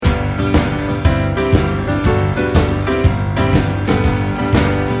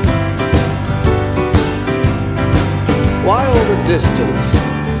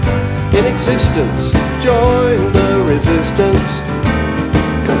existence. Join the resistance.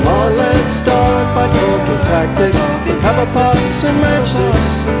 Come on, let's start by talking tactics. With hammer parts and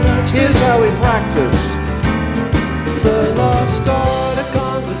matches. Here's how we practice. The lost art of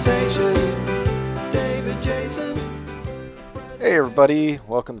conversation. David, Jason. Hey everybody,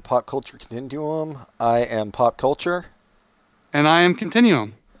 welcome to Pop Culture Continuum. I am Pop Culture. And I am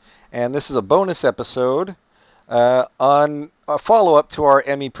Continuum. And this is a bonus episode on a follow-up to our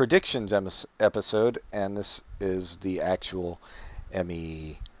Emmy predictions episode. And this is the actual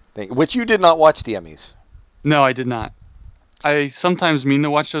Emmy thing, which you did not watch the Emmys. No, I did not. I sometimes mean to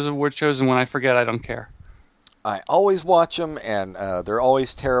watch those award shows, and when I forget, I don't care. I always watch them, and they're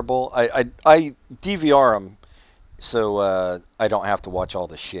always terrible. I DVR them so I don't have to watch all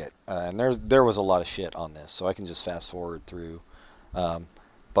the shit. And there was a lot of shit on this, so I can just fast forward through.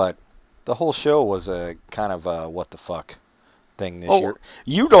 But the whole show was a kind of a what the fuck thing this year.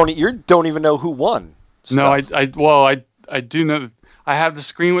 You don't even know who won. Stuff. No, I do know. I have the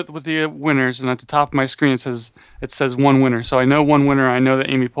screen with the winners, and at the top of my screen it says one winner. So I know one winner. I know that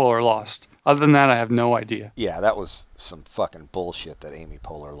Amy Poehler lost. Other than that, I have no idea. Yeah, that was some fucking bullshit that Amy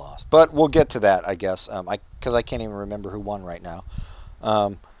Poehler lost. But we'll get to that, I guess. Because I can't even remember who won right now.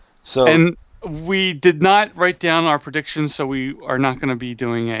 And we did not write down our predictions, so we are not going to be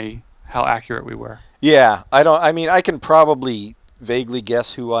doing how accurate we were. Yeah, I can probably vaguely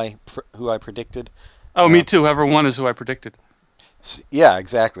guess who I predicted. Oh, me too. Whoever won is who I predicted. Yeah,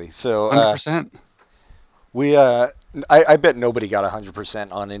 exactly. So 100%. I bet nobody got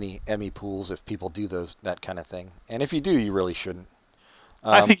 100% on any Emmy pools if people do that kind of thing. And if you do, you really shouldn't.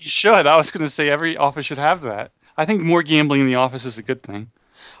 I think you should. I was going to say every office should have that. I think more gambling in the office is a good thing.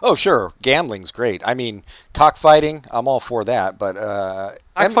 Oh, sure. Gambling's great. I mean, cockfighting, I'm all for that. But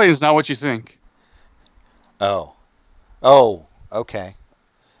cockfighting is not what you think. Oh, okay.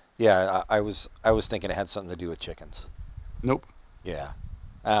 Yeah, I was thinking it had something to do with chickens. Nope. Yeah.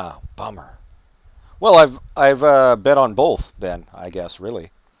 Bummer. Well, I've bet on both then, I guess,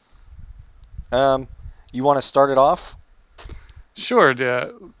 really. You want to start it off? Sure.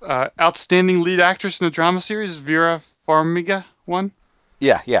 The outstanding lead actress in a drama series, Vera Farmiga, won.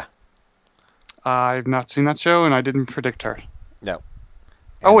 Yeah. I've not seen that show, and I didn't predict her. No.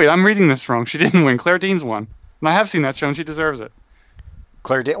 Oh, wait, I'm reading this wrong. She didn't win. Claire Danes won. And I have seen that show, and she deserves it.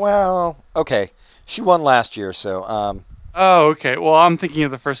 Claire Danes? Well, okay. She won last year, so... Oh, okay. Well, I'm thinking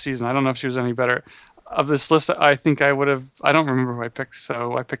of the first season. I don't know if she was any better. Of this list, I think I would have... I don't remember who I picked,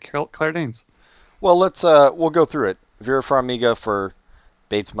 so I picked Claire Danes. Well, we'll go through it. Vera Farmiga for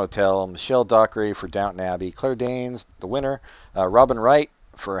Bates Motel, Michelle Dockery for Downton Abbey, Claire Danes, the winner, Robin Wright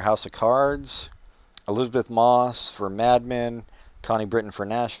for House of Cards, Elizabeth Moss for Mad Men, Connie Britton for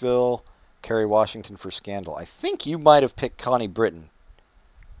Nashville, Kerry Washington for Scandal. I think you might have picked Connie Britton.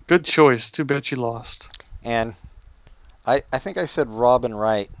 Good choice. Too bad she lost. And I think I said Robin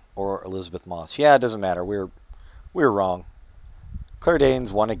Wright or Elizabeth Moss. Yeah, it doesn't matter. We were wrong. Claire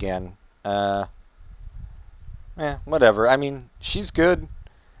Danes won again. Whatever. I mean, she's good.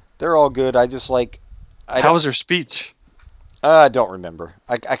 They're all good. I just like... How was her speech? I don't remember.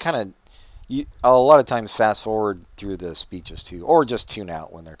 I kind of... a lot of times fast forward through the speeches too. Or just tune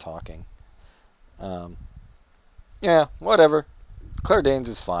out when they're talking. Yeah, whatever. Claire Danes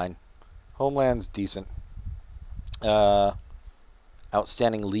is fine. Homeland's decent.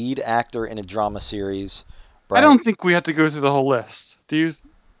 Outstanding lead actor in a drama series. I don't think we have to go through the whole list. Do you?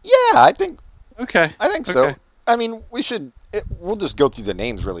 Yeah, I think... Okay. I think so. I mean, we should... we'll just go through the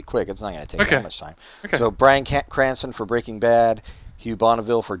names really quick. It's not going to take that much time. Okay. So, Bryan Cranston for Breaking Bad, Hugh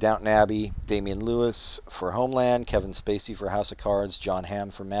Bonneville for Downton Abbey, Damian Lewis for Homeland, Kevin Spacey for House of Cards, John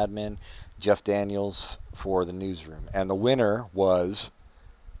Hamm for Mad Men, Jeff Daniels for The Newsroom. And the winner was...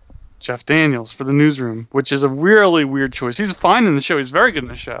 Jeff Daniels for The Newsroom, which is a really weird choice. He's fine in the show. He's very good in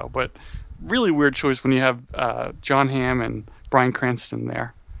the show, but really weird choice when you have John Hamm and Bryan Cranston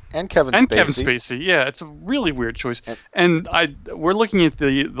there. And Kevin Spacey. Yeah, it's a really weird choice. And we're looking at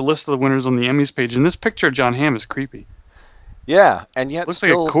the list of the winners on the Emmys page, and this picture of John Hamm is creepy. Yeah, and yet looks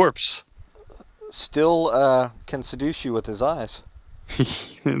still... like a corpse. Still can seduce you with his eyes.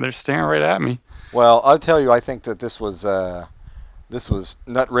 They're staring right at me. Well, I'll tell you, I think that this was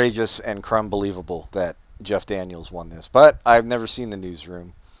nutrageous and crumb-believable that Jeff Daniels won this. But I've never seen The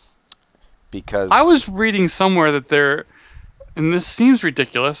Newsroom because... I was reading somewhere that and this seems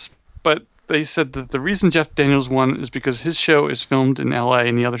ridiculous, but they said that the reason Jeff Daniels won is because his show is filmed in L.A.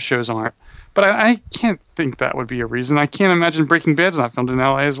 and the other shows aren't. But I can't think that would be a reason. I can't imagine Breaking Bad's not filmed in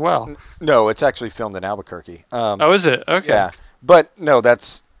L.A. as well. No, it's actually filmed in Albuquerque. Oh, is it? Okay. Yeah, but no,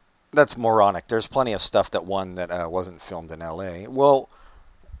 that's moronic. There's plenty of stuff that won that wasn't filmed in L.A. Well,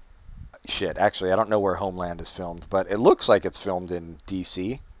 shit. Actually, I don't know where Homeland is filmed, but it looks like it's filmed in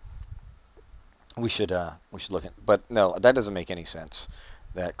D.C. We should look at. But no, that doesn't make any sense.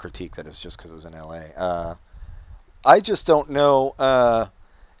 That critique that is just because it was in L.A. I just don't know.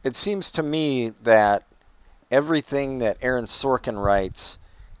 It seems to me that everything that Aaron Sorkin writes,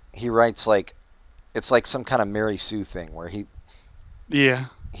 he writes like it's like some kind of Mary Sue thing where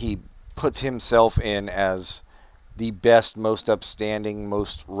he puts himself in as the best, most upstanding,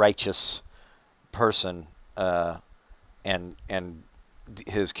 most righteous person, and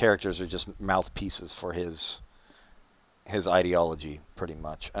his characters are just mouthpieces for his ideology, pretty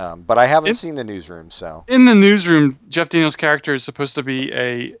much. But I haven't seen The Newsroom, so in The Newsroom, Jeff Daniels' character is supposed to be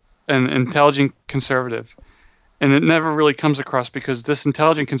an intelligent conservative, and it never really comes across because this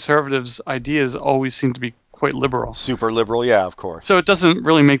intelligent conservative's ideas always seem to be quite liberal. Super liberal, yeah, of course. So it doesn't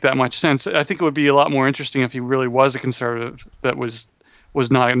really make that much sense. I think it would be a lot more interesting if he really was a conservative that was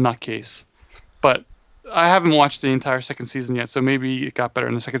not a nutcase. But I haven't watched the entire second season yet, so maybe it got better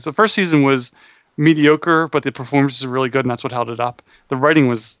in the second. So the first season was mediocre, but the performances were really good, and that's what held it up. The writing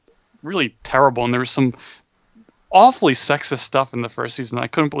was really terrible, and there was some awfully sexist stuff in the first season I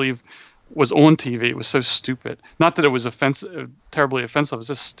couldn't believe was on TV. It was so stupid. Not that it was terribly offensive. It was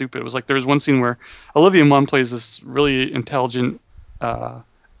just stupid. It was like there was one scene where Olivia Munn plays this really intelligent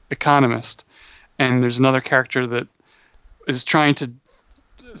economist, and there's another character that is trying to.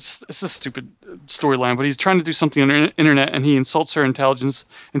 It's a stupid storyline, but he's trying to do something on the internet, and he insults her intelligence,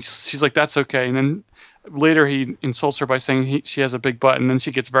 and she's like, "That's okay." And then later he insults her by saying she has a big butt, and then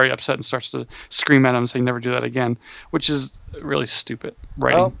she gets very upset and starts to scream at him and say, "Never do that again," which is really stupid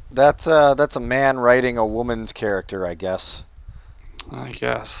writing. Well, that's a man writing a woman's character, I guess. I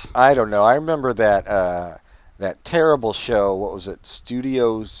guess. I don't know. I remember that terrible show. What was it?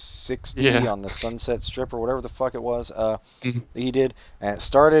 Studio 60 on the Sunset Strip or whatever the fuck it was. He did, and it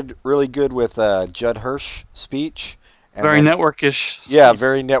started really good with Judd Hirsch speech. And very networkish. Yeah,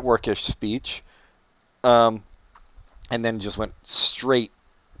 very networkish speech. And then just went straight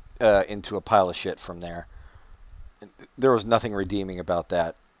into a pile of shit from there. There was nothing redeeming about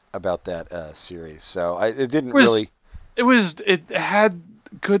that series. So it didn't really. It had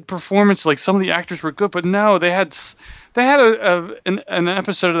good performance. Like some of the actors were good, but no, they had an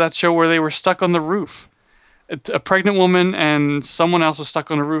episode of that show where they were stuck on the roof. A pregnant woman and someone else was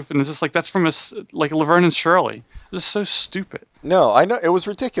stuck on the roof, and it's just like that's from like Laverne and Shirley. This is so stupid. No, I know it was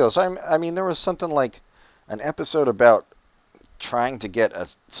ridiculous. I mean, there was something like an episode about trying to get a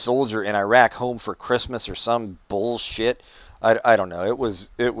soldier in Iraq home for Christmas or some bullshit. I don't know. It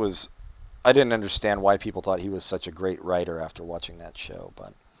was. I didn't understand why people thought he was such a great writer after watching that show.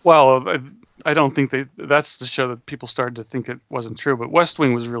 But well, I don't think that's the show that people started to think it wasn't true. But West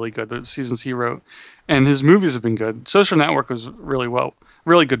Wing was really good. The seasons he wrote, and his movies have been good. Social Network was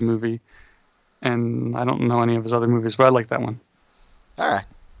really good movie. And I don't know any of his other movies, but I like that one. All right.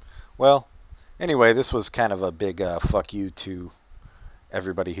 Well, anyway, this was kind of a big fuck you to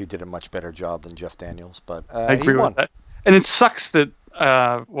everybody who did a much better job than Jeff Daniels. But I agree with that. And it sucks that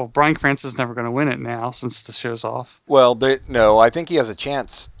Bryan Cranston's never going to win it now since the show's off. Well, no, I think he has a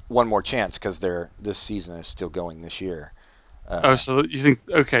chance, one more chance, because this season is still going this year. So you think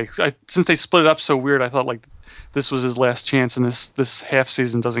okay? Since they split it up so weird, I thought like this was his last chance, and this half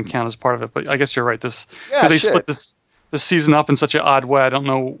season doesn't count as part of it. But I guess you're right. Because they split this season up in such an odd way. I don't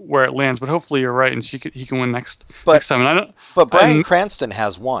know where it lands, but hopefully you're right, and he can win next time. And But Bryan Cranston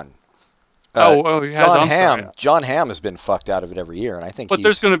has won. He has. John Hamm has been fucked out of it every year, and I think. But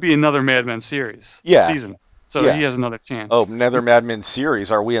there's going to be another Mad Men series season, so he has another chance. Oh, another Mad Men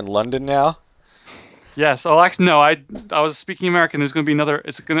series. Are we in London now? Yes. Oh, actually, no. I was speaking American. There's going to be another.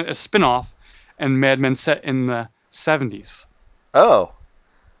 It's going to a spin-off, and Mad Men set in the 70s. Oh.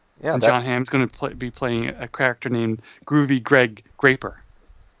 Yeah. And John Hamm's going to be playing a character named Groovy Greg Graper.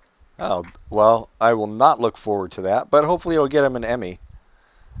 Oh well, I will not look forward to that, but hopefully it'll get him an Emmy.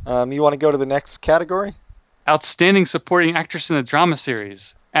 You want to go to the next category? Outstanding Supporting Actress in a Drama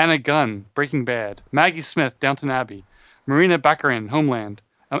Series. Anna Gunn, Breaking Bad. Maggie Smith, Downton Abbey. Marina Baccarin, Homeland.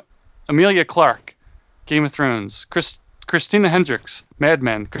 Amelia Clarke, Game of Thrones. Christina Hendricks, Mad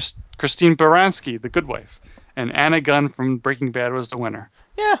Men. Christine Baranski, The Good Wife. And Anna Gunn from Breaking Bad was the winner.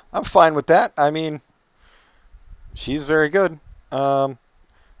 Yeah, I'm fine with that. I mean, she's very good.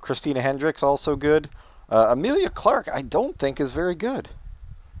 Christina Hendricks, also good. Amelia Clarke, I don't think is very good.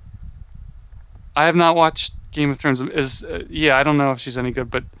 I have not watched Game of Thrones. I don't know if she's any good,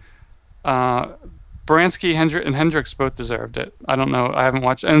 but Baranski and Hendricks both deserved it. I don't know. I haven't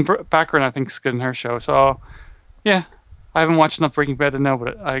watched, and Baccarin I think is good in her show. So, yeah, I haven't watched enough Breaking Bad to know,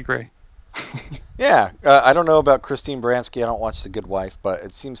 but I agree. Yeah, I don't know about Christine Baranski. I don't watch The Good Wife, but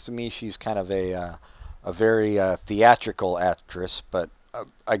it seems to me she's kind of a very theatrical actress. But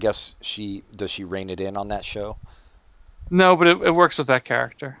I guess she rein it in on that show? No, but it works with that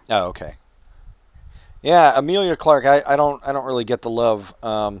character. Oh, okay. Yeah, Amelia Clark. I don't really get the love.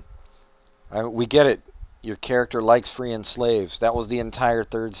 We get it. Your character likes freeing slaves. That was the entire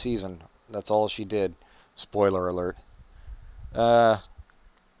third season. That's all she did. Spoiler alert. Uh,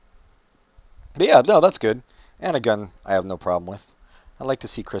 but yeah, no, that's good. And a gun, I have no problem with. I'd like to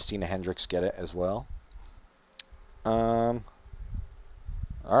see Christina Hendricks get it as well. Um,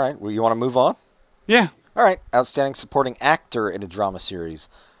 all right, well, you want to move on? Yeah. All right, outstanding supporting actor in a drama series.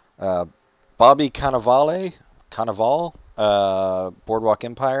 Uh, Bobby Cannavale, Boardwalk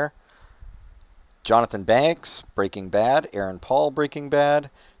Empire. Jonathan Banks, Breaking Bad. Aaron Paul, Breaking Bad.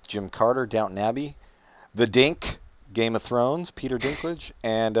 Jim Carter, Downton Abbey. The Dink, Game of Thrones, Peter Dinklage.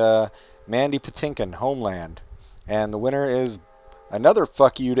 And Mandy Patinkin, Homeland. And the winner is another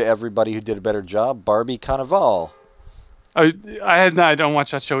fuck you to everybody who did a better job, Barbie Cannavale. I don't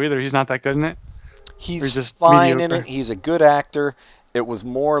watch that show either. He's not that good in it. He's just fine mediocre? in it. He's a good actor. It was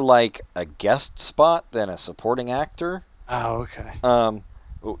more like a guest spot than a supporting actor. Oh, okay.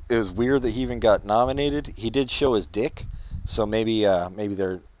 It was weird that he even got nominated. He did show his dick, so maybe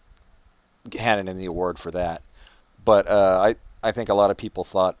they're handing him the award for that. But I think a lot of people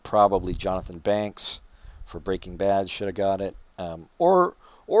thought probably Jonathan Banks for Breaking Bad should have got it, or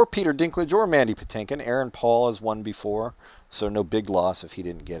Peter Dinklage or Mandy Patinkin. Aaron Paul has won before, so no big loss if he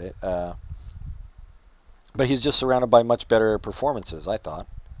didn't get it. But he's just surrounded by much better performances, I thought.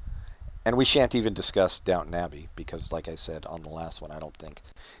 And we shan't even discuss Downton Abbey because, like I said on the last one, I don't think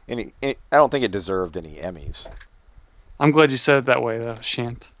it deserved any Emmys. I'm glad you said it that way, though.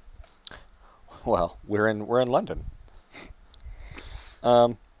 Shan't. Well, we're in London.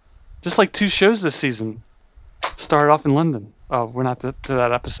 Just like 2 shows this season started off in London. Oh, we're not to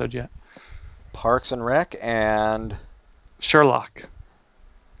that episode yet. Parks and Rec and Sherlock.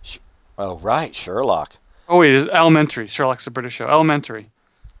 Oh, right, Sherlock. Oh wait, it's Elementary. Sherlock's a British show. Elementary.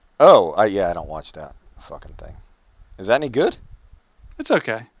 Oh, I don't watch that fucking thing. Is that any good? It's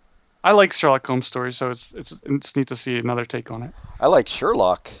okay. I like Sherlock Holmes stories, so it's neat to see another take on it. I like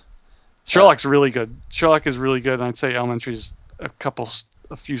Sherlock. Sherlock's really good. Sherlock is really good, and I'd say Elementary is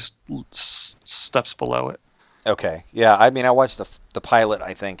a few steps below it. Okay, yeah. I mean, I watched the pilot,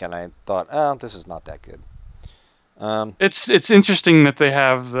 I think, and I thought, oh, this is not that good. It's interesting that they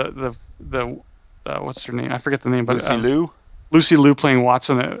have the what's her name? I forget the name, but Lucy Liu playing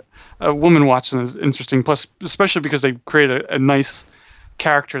Watson. A woman Watson is interesting. Plus, especially because they create a nice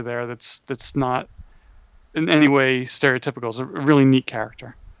character there that's not in any way stereotypical. It's a really neat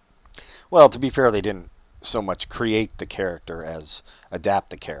character. Well, to be fair, they didn't so much create the character as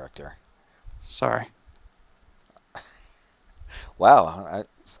adapt the character. Sorry. Wow,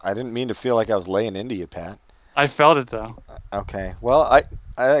 I didn't mean to feel like I was laying into you, Pat. I felt it though. Okay. Well,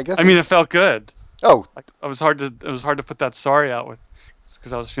 I guess. I mean, it felt good. Oh. It was hard to put that sorry out with,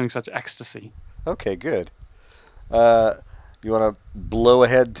 because I was feeling such ecstasy. Okay, good. You want to blow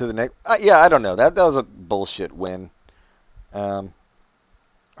ahead to the next? Yeah, I don't know. That was a bullshit win. Are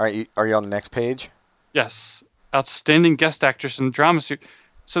you on the next page? Yes. Outstanding guest actress in drama series.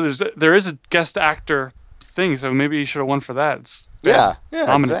 So there is a guest actor thing. So maybe you should have won for that. Yeah,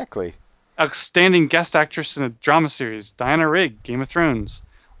 exactly. Outstanding guest actress in a drama series: Diana Rigg, Game of Thrones;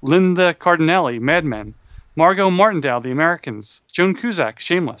 Linda Cardinelli, Mad Men; Margot Martindale, The Americans; Joan Cusack,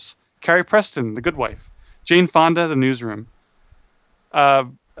 Shameless; Carrie Preston, The Good Wife; Jane Fonda, The Newsroom.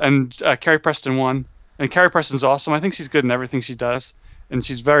 And Carrie Preston won. And Carrie Preston's awesome. I think she's good in everything she does. And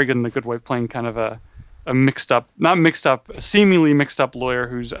she's very good in The Good Wife, playing kind of a seemingly mixed up lawyer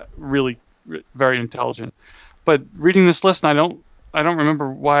who's really very intelligent. But reading this list, and I don't remember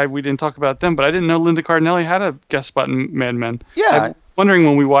why we didn't talk about them, but I didn't know Linda Cardinelli had a guest spot in Mad Men. Yeah. I'm wondering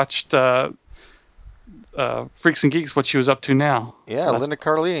when we watched Freaks and Geeks what she was up to now. Yeah, so Linda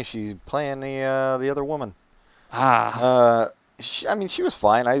Cardinelli, she's playing the other woman. She was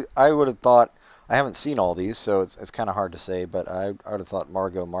fine. I would have thought, I haven't seen all these, so it's kind of hard to say, but I would have thought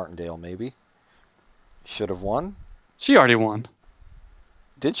Margot Martindale maybe should have won. She already won.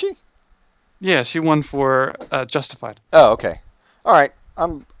 Did she? Yeah, she won for Justified. Oh, okay. All right.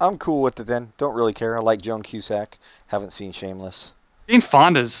 I'm cool with it then. Don't really care. I like Joan Cusack. Haven't seen Shameless. Jane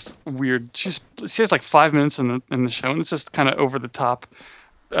Fonda's weird. She has like 5 minutes in the show, and it's just kind of over the top,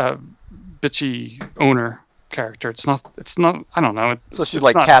 bitchy owner character. It's not. I don't know. So she's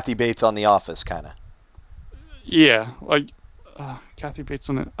like Kathy Bates on The Office, kind of. Yeah, like Kathy Bates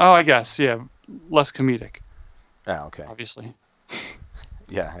on it. Oh, I guess. Yeah, less comedic. Oh, okay. Obviously.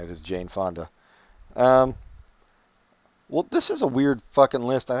 Yeah, it is Jane Fonda. Um, well, this is a weird fucking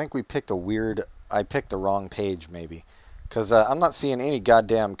list. I think I picked the wrong page maybe, because I'm not seeing any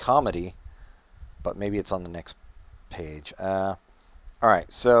goddamn comedy. But maybe it's on the next page. All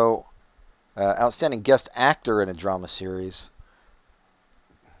right, so outstanding guest actor in a drama series.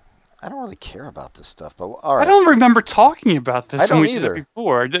 I don't really care about this stuff, but all I right. don't remember talking about this I when don't we did either. it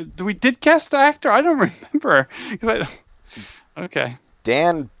before. We did guest actor? I don't remember. 'Cause okay.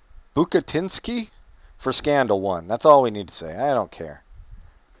 Dan Bukatinsky for Scandal 1. That's all we need to say. I don't care.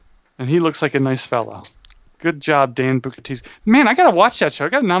 And he looks like a nice fellow. Good job, Dan Bucatese. Man, I gotta watch that show. I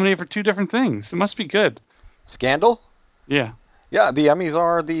got nominated for 2 different things. It must be good. Scandal? Yeah, Yeah, the Emmys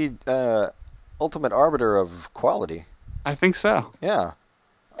are the ultimate arbiter of quality. I think so. Yeah.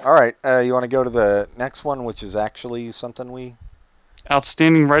 All right, you want to go to the next one, which is actually something we...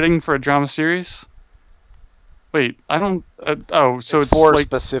 Outstanding writing for a drama series. Wait, I don't. So it's it's 4 like.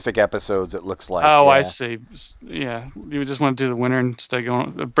 specific episodes, it looks like. Oh, yeah. I see. Yeah, you just want to do the winner instead of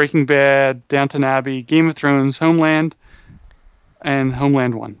going Breaking Bad, Downton Abbey, Game of Thrones, Homeland, and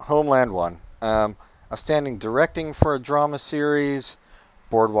Homeland 1. Homeland 1. Outstanding directing for a drama series,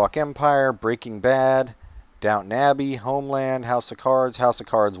 Boardwalk Empire, Breaking Bad, Downton Abbey, Homeland, House of Cards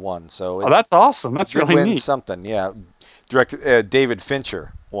 1. So Oh, that's awesome. That's did really win neat. something, yeah. Director David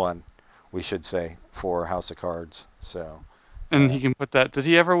Fincher won, we should say, for House of Cards. So. And he can put that. Did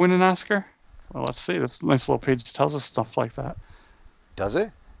he ever win an Oscar? Well, let's see. This nice little page tells us stuff like that. Does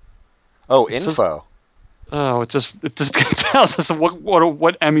it? Oh, It says- info. Oh, it just tells us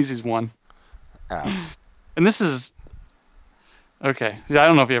what Emmys he's won. Oh. And this is okay. Yeah, I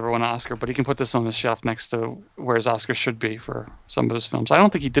don't know if he ever won an Oscar, but he can put this on the shelf next to where his Oscar should be for some of his films. I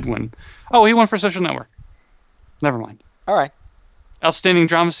don't think he did win. Oh, he won for Social Network. Never mind. All right. Outstanding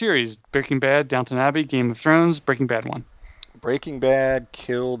drama series: Breaking Bad, Downton Abbey, Game of Thrones, Breaking Bad 1. Breaking Bad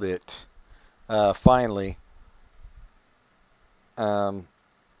killed it. Finally. Finally.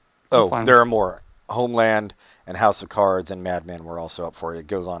 There are more. Homeland and House of Cards and Mad Men were also up for it. It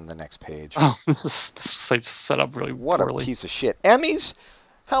goes on the next page. Oh, this site's set up really What poorly. a piece of shit. Emmys?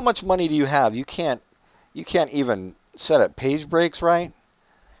 How much money do you have? You can't even set up page breaks right?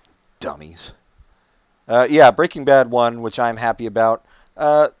 Dummies. Yeah, Breaking Bad won, which I'm happy about.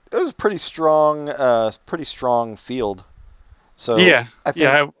 It was pretty strong field. So Yeah, I think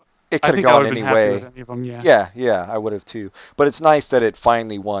yeah. it I could have think I gone would have any been happy way. with any of them. Yeah. Yeah, I would have too. But it's nice that it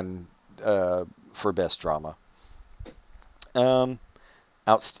finally won for best drama. All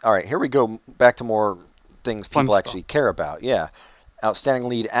right, here we go. Back to more things Fun people stuff. actually care about. Yeah, outstanding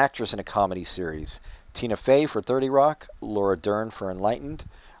lead actress in a comedy series: Tina Fey for 30 Rock, Laura Dern for Enlightened,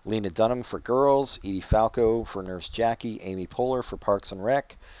 Lena Dunham for Girls, Edie Falco for Nurse Jackie, Amy Poehler for Parks and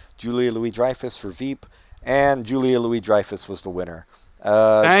Rec, Julia Louis-Dreyfus for Veep, and Julia Louis-Dreyfus was the winner.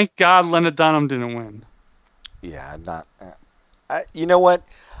 Thank God Lena Dunham didn't win. Yeah, not. You know what?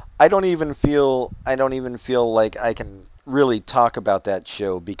 I don't even feel like I can really talk about that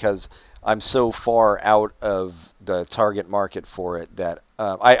show because I'm so far out of the target market for it that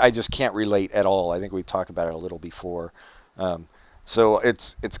I just can't relate at all. I think we talked about it a little before. So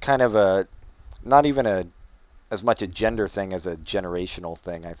it's kind of not even as much a gender thing as a generational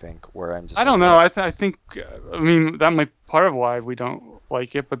thing. I think where I'm just. I don't know. I think. I mean, that might be part of why we don't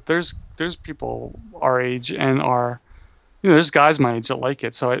like it. But there's people our age and there's guys my age that like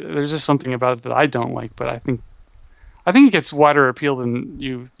it. So there's just something about it that I don't like. But I think it gets wider appeal than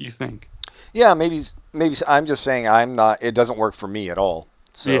you think. Yeah, maybe I'm just saying I'm not. It doesn't work for me at all.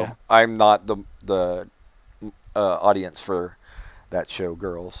 So Yeah. I'm not the audience for that show,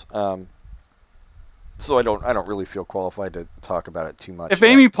 Girls. So I don't really feel qualified to talk about it too much. If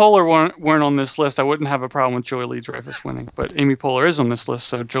Amy Poehler weren't on this list, I wouldn't have a problem with Julia Louis-Dreyfus winning. But Amy Poehler is on this list,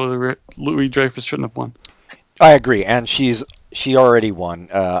 so Julia Louis-Dreyfus shouldn't have won. I agree, and she already won.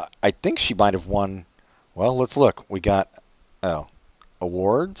 I think she might have won. Well, let's look. We got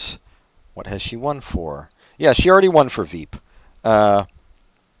awards. What has she won for? Yeah, she already won for Veep. Last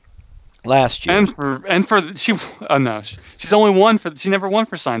year. She's only won for. She never won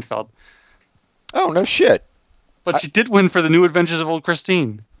for Seinfeld. Oh, no shit. But she did win for The New Adventures of Old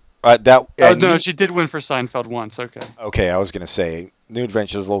Christine. She did win for Seinfeld once. Okay. Okay, I was gonna say New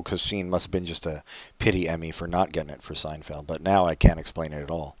Adventures of Old Christine must have been just a pity Emmy for not getting it for Seinfeld, but now I can't explain it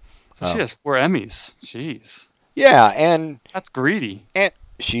at all. So she has 4 Emmys. Jeez. Yeah, and that's greedy. And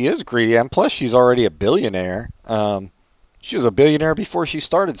she is greedy, and plus she's already a billionaire. She was a billionaire before she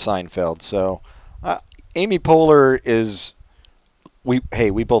started Seinfeld. So Amy Poehler is. We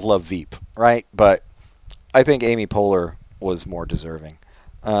both love Veep, right? But I think Amy Poehler was more deserving.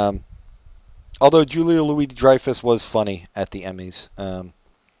 Although Julia Louis-Dreyfus was funny at the Emmys.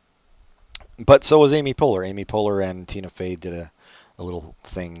 But so was Amy Poehler. Amy Poehler and Tina Fey did a little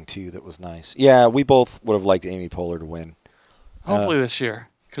thing too that was nice. Yeah, we both would have liked Amy Poehler to win. Hopefully this year,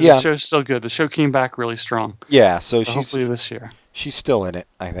 because yeah. the show's still good. The show came back really strong. Yeah, so hopefully this year. She's still in it,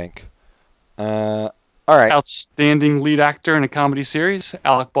 I think. All right. Outstanding lead actor in a comedy series: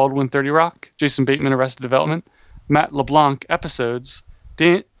 Alec Baldwin, 30 Rock; Jason Bateman, Arrested Development; Matt LeBlanc, Episodes;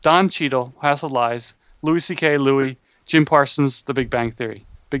 Don Cheadle, House of Lies; Louis C.K. Louis; Jim Parsons, The Big Bang Theory.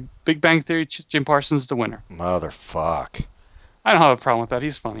 Big Bang Theory, Jim Parsons, the winner. Motherfuck. I don't have a problem with that.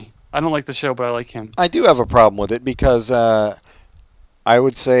 He's funny. I don't like the show, but I like him. I do have a problem with it because I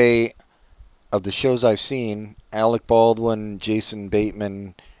would say of the shows I've seen, Alec Baldwin, Jason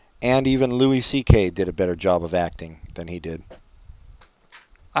Bateman, and even Louis C.K. did a better job of acting than he did.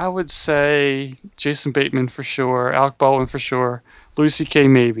 I would say Jason Bateman for sure, Alec Baldwin for sure, Louis C.K.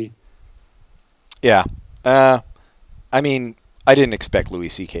 maybe. Yeah. I mean, I didn't expect Louis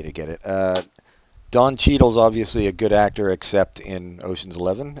C.K. to get it. Don Cheadle's obviously a good actor, except in Ocean's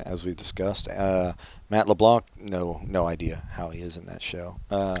 11, as we've discussed. Matt LeBlanc, no idea how he is in that show.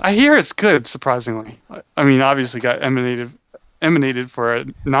 I hear it's good, surprisingly. I mean, obviously got emanated for a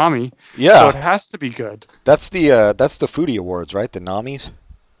NAMI. Yeah. So it has to be good. That's the Foodie Awards, right? The NAMIs.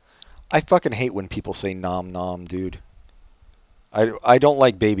 I fucking hate when people say nom, dude. I don't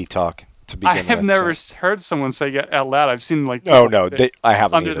like baby talk. I have never heard someone say it out loud. I've seen like I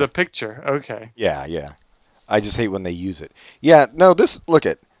haven't under either. the picture. Okay. Yeah. I just hate when they use it. Yeah, no. Look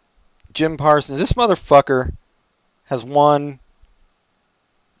at Jim Parsons. This motherfucker has won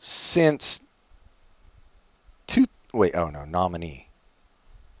since nominee.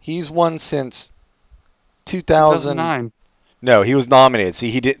 He's won since 2009. No, he was nominated.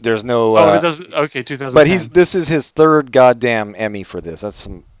 See, he did. There's no. It doesn't. Okay, 2010. But this is his third goddamn Emmy for this. That's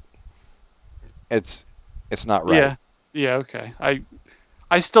some. It's not right. Yeah. Okay.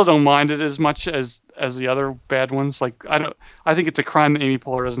 I still don't mind it as much as the other bad ones. Like I think it's a crime that Amy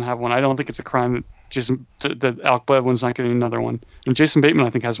Poehler doesn't have one. I don't think it's a crime that Alec Baldwin's not getting another one. And Jason Bateman,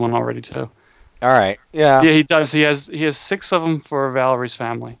 I think, has one already too. All right. Yeah. Yeah, he does. He has 6 of them for Valerie's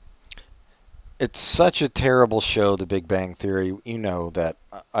Family. It's such a terrible show, The Big Bang Theory. You know that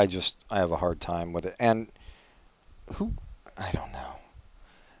I have a hard time with it. And I don't know.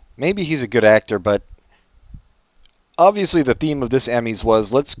 Maybe he's a good actor, but obviously the theme of this Emmys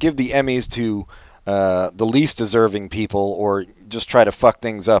was let's give the Emmys to the least deserving people, or just try to fuck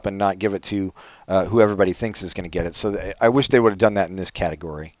things up and not give it to who everybody thinks is going to get it. So I wish they would have done that in this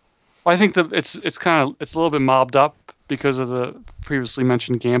category. Well, I think that it's a little bit mobbed up because of the previously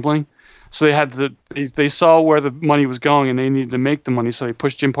mentioned gambling. So they saw where the money was going and they needed to make the money, so they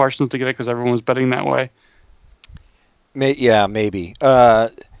pushed Jim Parsons to get it because everyone was betting that way. Yeah, maybe.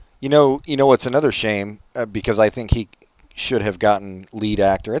 You know what's another shame? Because I think he should have gotten lead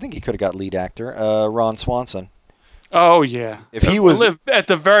actor. I think he could have got lead actor. Ron Swanson. Oh yeah. If he was at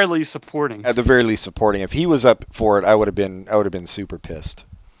the very least supporting. At the very least supporting. If he was up for it, I would have been super pissed.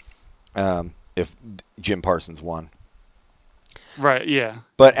 If Jim Parsons won. Right. Yeah.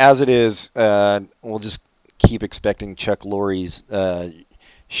 But as it is, we'll just keep expecting Chuck Lorre's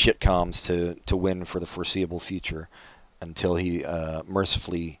shitcoms to win for the foreseeable future, until he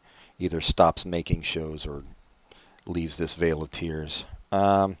mercifully either stops making shows or leaves this Vale of Tears.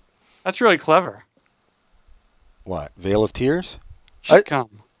 That's really clever. What? Vale of Tears? Shitcom.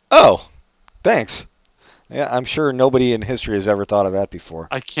 Oh, thanks. Yeah, I'm sure nobody in history has ever thought of that before.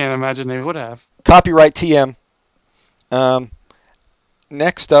 I can't imagine they would have. Copyright TM.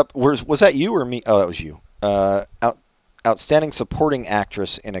 Next up, was that you or me? Oh, that was you. Outstanding supporting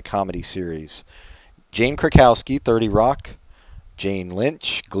actress in a comedy series. Jane Krakowski, 30 Rock. Jane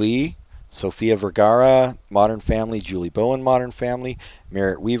Lynch, Glee. Sofia Vergara, Modern Family. Julie Bowen, Modern Family.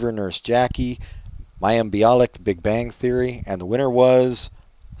 Merritt Weaver, Nurse Jackie. Mayim Bialik, The Big Bang Theory. And the winner was,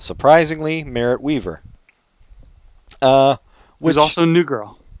 surprisingly, Merritt Weaver. Who's also New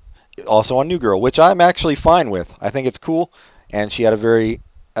Girl. Also on New Girl, which I'm actually fine with. I think it's cool. And she had a very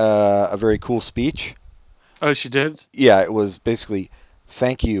cool speech. Oh, she did? Yeah, it was basically,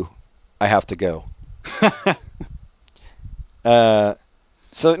 thank you, I have to go.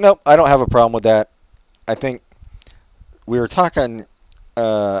 So, no, I don't have a problem with that. I think we were talking,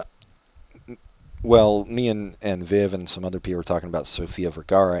 me and Viv and some other people were talking about Sofia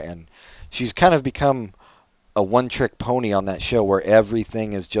Vergara, and she's kind of become a one-trick pony on that show where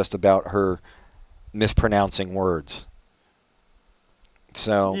everything is just about her mispronouncing words.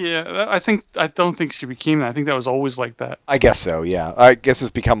 So yeah, I don't think she became that. I think that was always like that. I guess so. Yeah, I guess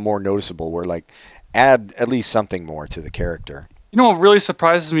it's become more noticeable. Where add at least something more to the character. You know what really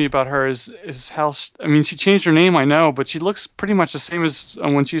surprises me about her is how she changed her name. I know, but she looks pretty much the same as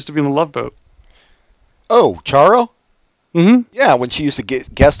when she used to be in the Love Boat. Oh, Charo? Mm-hmm. Yeah, when she used to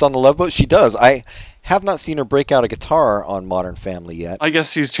guest on the Love Boat, she does. I have not seen her break out a guitar on Modern Family yet. I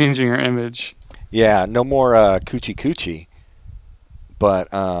guess she's changing her image. Yeah, no more coochie coochie.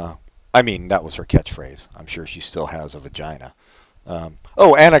 But I mean, that was her catchphrase. I'm sure she still has a vagina.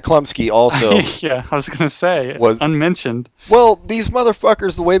 Anna Klumsky also Yeah, I was gonna say was unmentioned. Well, these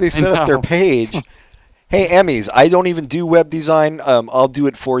motherfuckers, the way they set up their know. page. Hey, Emmys, I don't even do web design. I'll do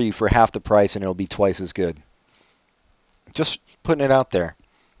it for you for half the price, and it'll be twice as good. Just putting it out there.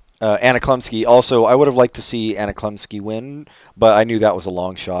 Anna Klumsky. Also, I would have liked to see Anna Klumsky win, but I knew that was a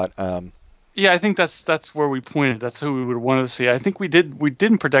long shot. Yeah, I think that's where we pointed. That's who we would want to see. I think we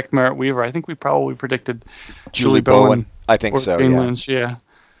didn't predict Merritt Weaver. I think we probably predicted Julie Bowen. I think or so. Jane Yeah. Lynch. Yeah.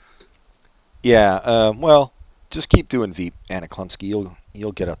 Yeah. Well, just keep doing Veep, Anna Klumsky.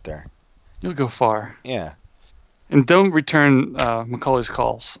 You'll get up there. You'll go far. Yeah. And don't return Macaulay's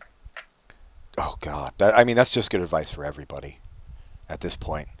calls. Oh God. That's just good advice for everybody at this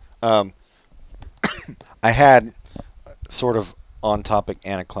point. I had sort of on topic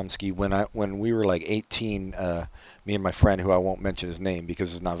Anna Klumsky when we were like 18. Me and my friend, who I won't mention his name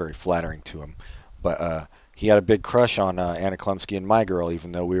because it's not very flattering to him, but he had a big crush on Anna Klumsky and My Girl,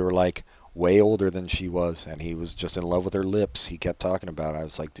 even though we were like way older than she was, and he was just in love with her lips. He kept talking about it. I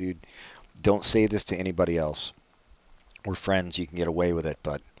was like, dude, don't say this to anybody else. We're friends. You can get away with it,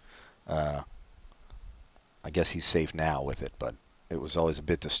 but I guess he's safe now with it. But it was always a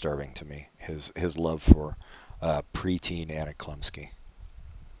bit disturbing to me, his love for preteen Anna Klumsky.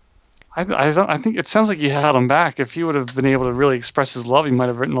 I think it sounds like you held him back. If he would have been able to really express his love, he might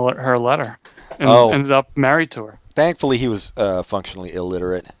have written her a letter and ended up married to her. Thankfully, he was functionally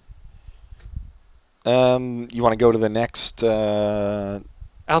illiterate. You want to go to the next?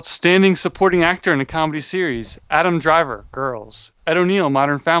 Outstanding supporting actor in a comedy series: Adam Driver, Girls; Ed O'Neill,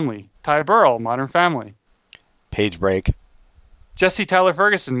 Modern Family; Ty Burrell, Modern Family; Page break. Jesse Tyler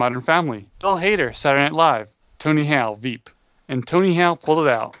Ferguson, Modern Family; Bill Hader, Saturday Night Live; Tony Hale, Veep; and Tony Hale pulled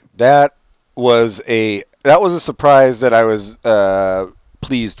it out. That was a surprise that I was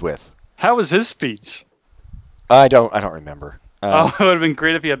pleased with. How was his speech? I don't remember. It would have been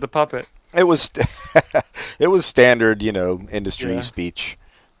great if he had the puppet. It was it was standard, industry speech.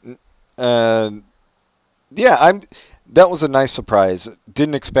 That was a nice surprise.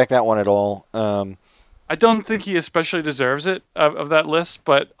 Didn't expect that one at all. I don't think he especially deserves it of that list,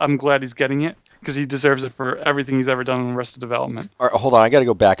 but I'm glad he's getting it because he deserves it for everything he's ever done in Arrested Development. All right, hold on, I got to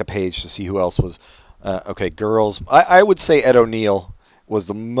go back a page to see who else was. Okay, Girls. I would say Ed O'Neill was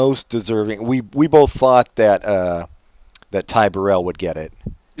the most deserving. We both thought that Ty Burrell would get it.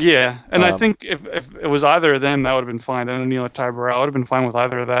 Yeah, and I think if it was either of them, that would have been fine. Ed O'Neill or Ty Burrell, I would have been fine with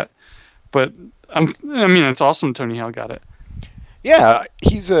either of that. But it's awesome Tony Hale got it. Yeah,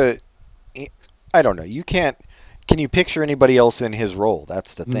 I don't know. Can you picture anybody else in his role?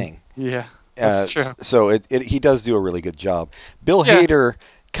 That's the thing. Yeah, that's true. So he does do a really good job. Bill Hader,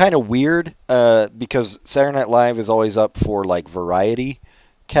 kind of weird, because Saturday Night Live is always up for like variety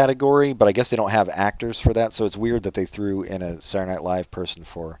category, but I guess they don't have actors for that, so it's weird that they threw in a Saturday Night Live person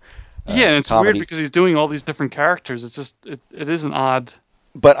for and it's comedy. weird because he's doing all these different characters. It's just it is an odd.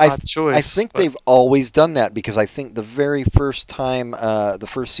 But choice, I think they've always done that, because I think the very first time, the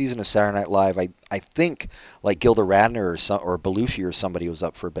first season of Saturday Night Live, I think like Gilda Radner or Belushi or somebody was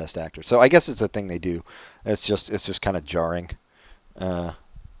up for Best Actor. So I guess it's a thing they do. It's just kind of jarring. All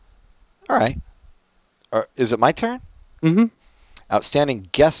right. Is it my turn? Mm-hmm. Outstanding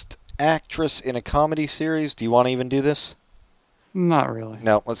guest actress in a comedy series. Do you want to even do this? Not really.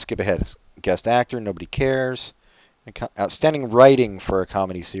 No, let's skip ahead. Guest actor, nobody cares. Outstanding writing for a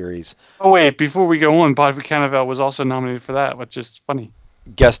comedy series. Oh wait, before we go on, Bodie Cannavale was also nominated for that, which is funny.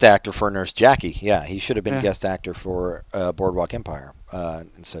 Guest actor for Nurse Jackie. Yeah, he should have been guest actor for Boardwalk Empire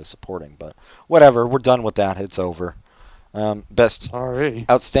instead of supporting. But whatever, we're done with that. It's over. Sorry.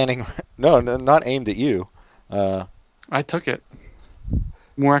 Outstanding. No, not aimed at you. I took it.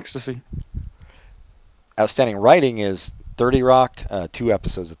 More ecstasy. Outstanding writing is 30 Rock. 2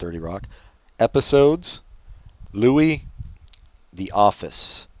 episodes of 30 Rock. Episodes. Louis, The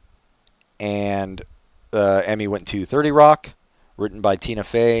Office, and Emmy went to 30 Rock, written by Tina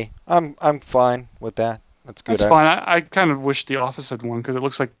Fey. I'm fine with that. That's good. That's fine. I kind of wish The Office had won because it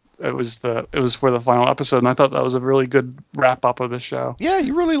looks like it was for the final episode, and I thought that was a really good wrap up of the show. Yeah,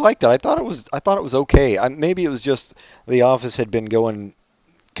 you really liked it. I thought it was okay. Maybe it was just The Office had been going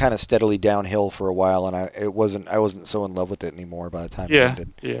kind of steadily downhill for a while, and I wasn't so in love with it anymore by the time it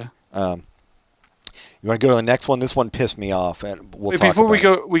ended. Yeah. You want to go to the next one? This one pissed me off, and we'll talk Before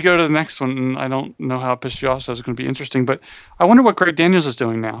about it. we go to the next one, and I don't know how it pissed you off, so it's going to be interesting. But I wonder what Greg Daniels is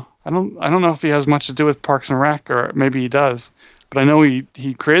doing now. I don't know if he has much to do with Parks and Rec, or maybe he does. But I know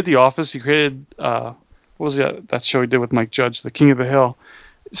he created The Office. He created what was that show he did with Mike Judge, The King of the Hill.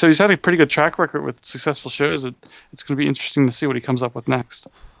 So he's had a pretty good track record with successful shows. It's going to be interesting to see what he comes up with next.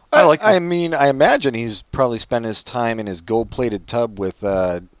 I like I him. mean, I imagine he's probably spent his time in his gold-plated tub with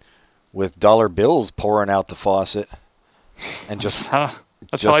dollar bills pouring out the faucet, and just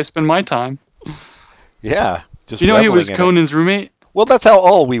That's how I spend my time. yeah, just You know, he was reveling in it. Conan's roommate. Well, that's how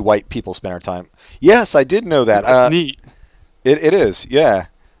all we white people spend our time. Yes, I did know that. That's neat. It is, yeah.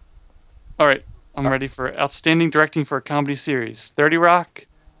 All right, I'm ready for outstanding directing for a comedy series: 30 Rock,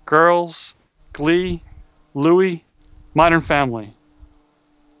 Girls, Glee, Louie, Modern Family.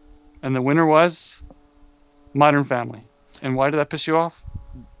 And the winner was Modern Family. And why did that piss you off?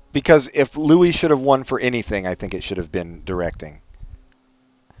 Because if Louis should have won for anything, I think it should have been directing.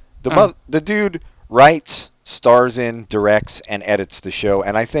 The dude writes, stars in, directs, and edits the show,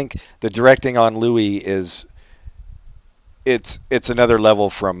 and I think the directing on Louis is it's another level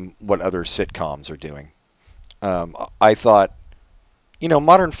from what other sitcoms are doing. I thought,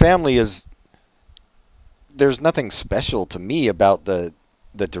 Modern Family is there's nothing special to me about the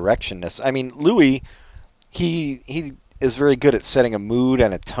direction. I mean, Louis, he is very good at setting a mood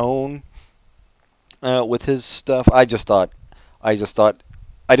and a tone with his stuff. I didn't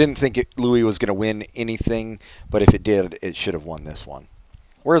think Louis was going to win anything, but if it did, it should have won this one.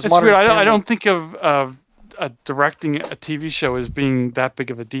 Whereas It's Modern weird. Family, I don't think of directing a TV show as being that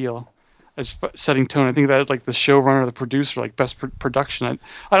big of a deal as setting tone. I think that is like the showrunner, the producer, like best production.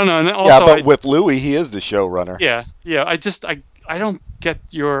 I don't know. And also, yeah, but with Louis, he is the showrunner. yeah. I don't get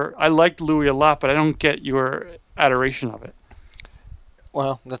your. I liked Louis a lot, but I don't get your adoration of it.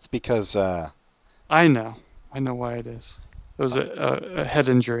 Well, that's because I know why it is. It was a head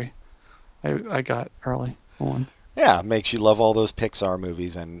injury I got early on. yeah, it makes you love all those Pixar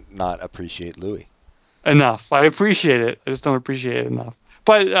movies and not appreciate Louis. Enough. I appreciate it. I just don't appreciate it enough.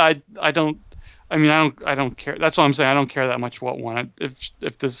 But I don't. I mean, I don't care. That's what I'm saying. I don't care that much what won.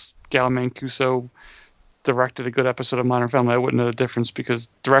 If this gal Mancuso directed a good episode of Modern Family, I wouldn't know the difference because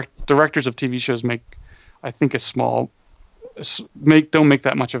directors of TV shows make, I think, don't make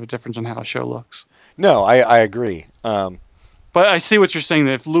that much of a difference on how a show looks. No, I agree. But I see what you're saying.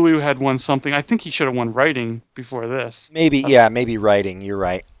 That if Louis had won something, I think he should have won writing before this. Maybe writing. You're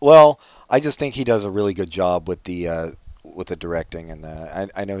right. Well, I just think he does a really good job with the directing, and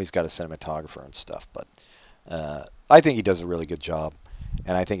I know he's got a cinematographer and stuff, but I think he does a really good job,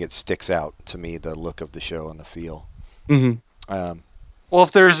 and I think it sticks out to me, the look of the show and the feel. Mm-hmm. Well,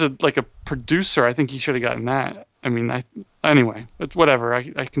 if there's a producer, I think he should have gotten that. I mean, anyway, it's whatever.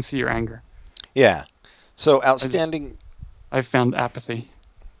 I can see your anger. Yeah. So outstanding. I found apathy.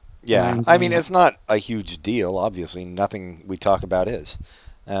 Yeah, I mean, it's not a huge deal. Obviously, nothing we talk about is.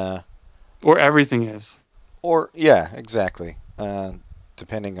 Or everything is. Or yeah, exactly.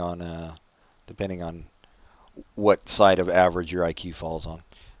 Depending on what side of average your IQ falls on.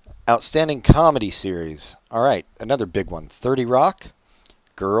 Outstanding comedy series. All right, another big one. 30 Rock,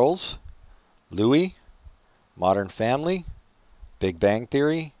 Girls, Louie, Modern Family, Big Bang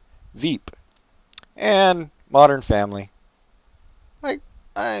Theory, Veep, and Modern Family.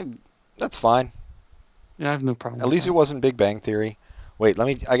 That's fine. Yeah, I have no problem. At least it wasn't Big Bang Theory. Wait,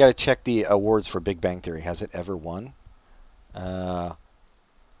 I gotta check the awards for Big Bang Theory. Has it ever won?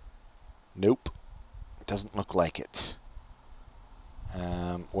 Nope. Doesn't look like it.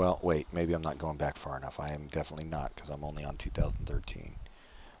 Well, wait, maybe I'm not going back far enough. I am definitely not, because I'm only on 2013.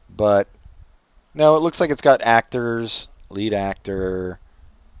 But no, it looks like it's got actors, lead actor,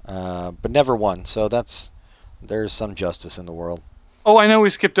 but never won. So there's some justice in the world. Oh, I know we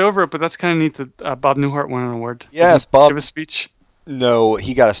skipped over it, but that's kind of neat that Bob Newhart won an award. Yes, Did he Bob. give a speech? No,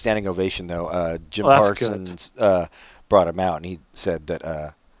 he got a standing ovation though. Jim Parsons brought him out, and he said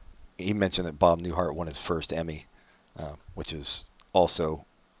that he mentioned that Bob Newhart won his first Emmy, which is also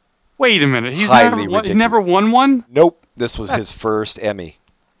Wait a minute, he never won one? Nope, this was his first Emmy.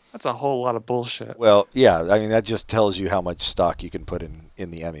 That's a whole lot of bullshit. Well, yeah, I mean that just tells you how much stock you can put in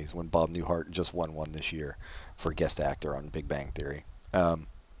the Emmys when Bob Newhart just won one this year for guest actor on Big Bang Theory.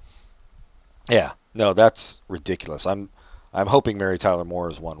 Yeah, no, that's ridiculous. I'm hoping Mary Tyler Moore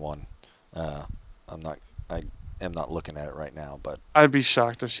has won one. I am not looking at it right now, but I'd be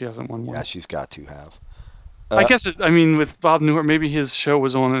shocked if she hasn't won one. Yeah, she's got to have. I guess with Bob Newhart, maybe his show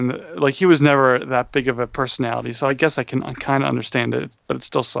was on, and he was never that big of a personality. So I guess I can kind of understand it, but it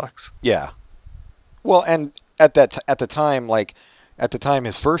still sucks. Yeah. Well, and at the time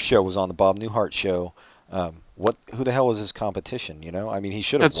his first show was on the Bob Newhart show. What? Who the hell was his competition? You know, I mean, he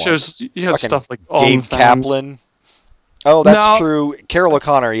should have It won. shows you have Fucking stuff like All in Gabe the Family. Kaplan. Oh, that's No, true. Carol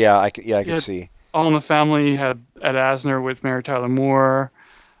O'Connor. Yeah, I you could had see. All in the Family. You had Ed Asner with Mary Tyler Moore,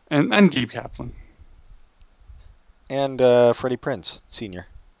 and Gabe Kaplan. And Freddie Prinze Sr.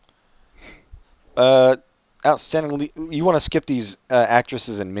 Uh, outstanding. You want to skip these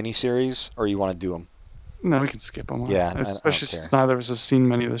actresses in miniseries, or you want to do them? No, we can skip them. Yeah, I Especially don't care. since neither of us have seen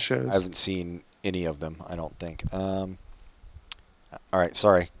many of the shows. I haven't seen any of them. I don't think. All right,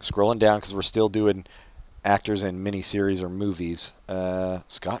 sorry. Scrolling down because we're still doing actors in miniseries or movies.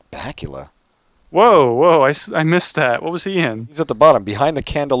 Scott Bakula. Whoa! I missed that. What was he in? He's at the bottom, behind the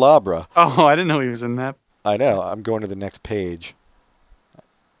candelabra. Oh, I didn't know he was in that. I know. I'm going to the next page.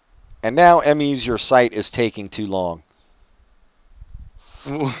 And now, Emmys, your site is taking too long.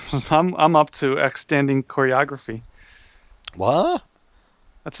 I'm up to outstanding choreography. What?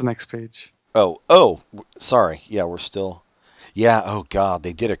 That's the next page. Oh, sorry. Yeah, we're still. Yeah, oh God,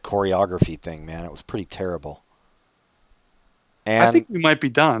 they did a choreography thing, man. It was pretty terrible. And I think we might be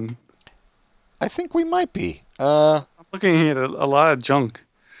done. I think we might be. I'm looking at a lot of junk.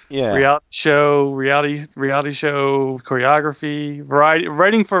 Yeah. Reality show, choreography, variety,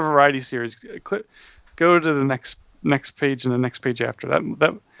 writing for a variety series. Go to the next page and the next page after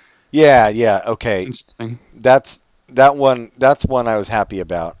that. Yeah. Okay. That's interesting. That's one I was happy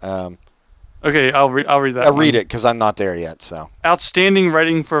about. Okay, I'll read that. I'll read it because I'm not there yet. So. Outstanding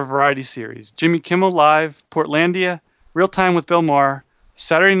writing for a variety series: Jimmy Kimmel Live, Portlandia, Real Time with Bill Maher,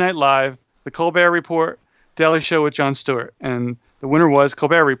 Saturday Night Live, The Colbert Report, Daily Show with Jon Stewart, and the winner was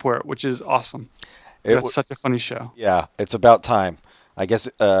Colbert Report, which is awesome. That's such a funny show. Yeah, it's about time. I guess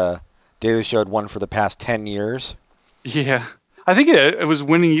Daily Show had won for the past 10 years. Yeah, I think it was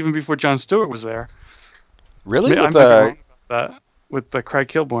winning even before Jon Stewart was there. Really? I'm thinking wrong about that. With Craig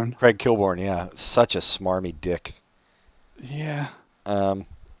Kilborn. Craig Kilborn, yeah, such a smarmy dick. Yeah.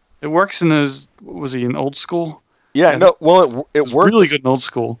 It works in those. Was he in Old School? Yeah, no. Well, it worked. Really good in Old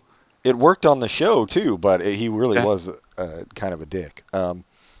School. It worked on the show too, but he really was kind of a dick.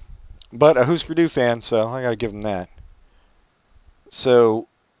 But a Husker Du fan, so I got to give him that. So,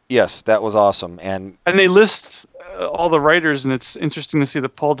 yes, that was awesome, and they list all the writers, and it's interesting to see that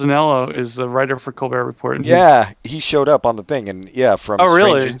Paul Dinello is the writer for Colbert Report. And he showed up on the thing, and from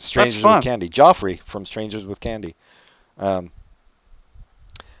Strangers with Candy, Joffrey from Strangers with Candy. And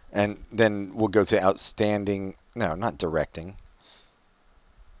then we'll go to outstanding. No, not directing.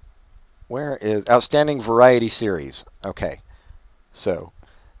 Where is outstanding variety series? Okay, so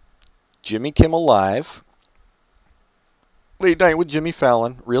Jimmy Kimmel Live, Late Night with Jimmy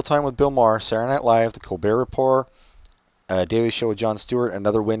Fallon, Real Time with Bill Maher, Saturday Night Live, The Colbert Report, Daily Show with Jon Stewart.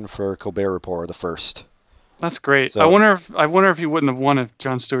 Another win for Colbert Report, the first. That's great. So, I wonder if he wouldn't have won if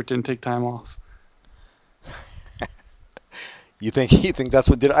Jon Stewart didn't take time off. You think that's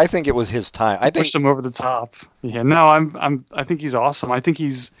what did it? I think it was his time. I think pushed him over the top. Yeah, no, I think he's awesome. I think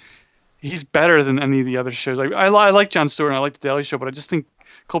he's better than any of the other shows. I like Jon Stewart and I like the Daily Show, but I just think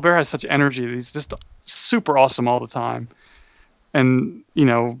Colbert has such energy. He's just super awesome all the time. And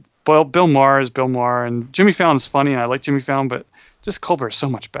Bill Maher is Bill Maher, and Jimmy Fallon's funny, and I like Jimmy Fallon, but just Colbert is so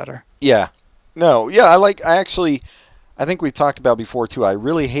much better. Yeah, no, yeah, I think we've talked about before too. I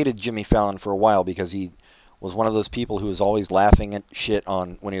really hated Jimmy Fallon for a while because he was one of those people who was always laughing at shit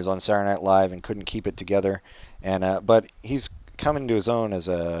when he was on Saturday Night Live and couldn't keep it together. And but he's coming to his own as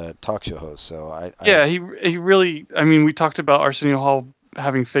a talk show host. So he really. I mean, we talked about Arsenio Hall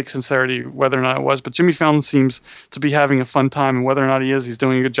having fake sincerity, whether or not it was, but Jimmy Fallon seems to be having a fun time, and whether or not he is, he's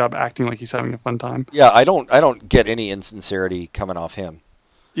doing a good job acting like he's having a fun time. Yeah, I don't get any insincerity coming off him.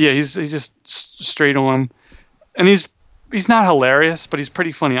 Yeah, he's just straight on, and he's not hilarious, but he's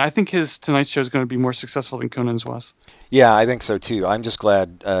pretty funny. I think his Tonight Show is going to be more successful than Conan's was. Yeah, I think so too. I'm just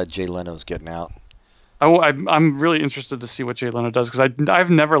glad Jay Leno's getting out. I'm really interested to see what Jay Leno does because I've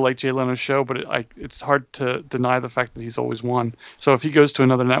never liked Jay Leno's show, but it's hard to deny the fact that he's always won. So if he goes to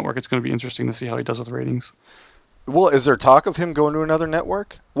another network, it's going to be interesting to see how he does with ratings. Well, is there talk of him going to another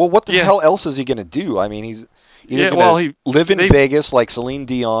network? Well, what the hell else is he going to do? I mean, he's either going to live in Vegas like Celine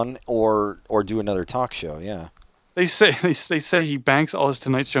Dion or do another talk show. Yeah. They say he banks all his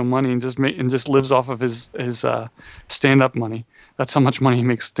Tonight Show money and just lives off of his stand-up money. That's how much money he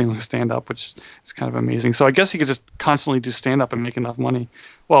makes doing stand-up, which is kind of amazing. So I guess he could just constantly do stand-up and make enough money.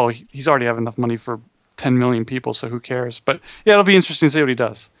 Well, he's already have enough money for 10 million people, so who cares? But yeah, it'll be interesting to see what he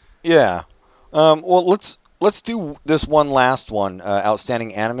does. Yeah. Well, let's do this one last one,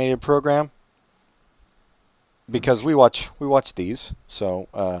 outstanding animated program, because we watch these. So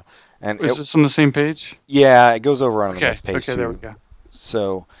and is this on the same page? Yeah, it goes over on the next page too. Okay, there we go.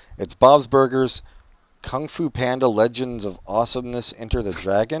 So it's Bob's Burgers, Kung Fu Panda Legends of Awesomeness Enter the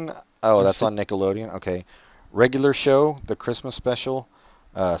Dragon. Oh, that's on Nickelodeon. Okay. Regular show, the Christmas special,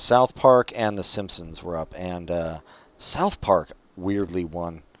 South Park, and The Simpsons were up. And South Park weirdly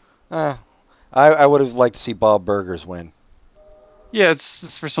won. I would have liked to see Bob Burgers win. Yeah,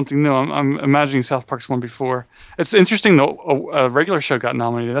 it's for something new. I'm imagining South Park's one before. It's interesting though. A regular show got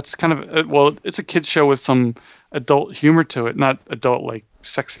nominated. That's kind of well, it's a kids show with some adult humor to it. Not adult like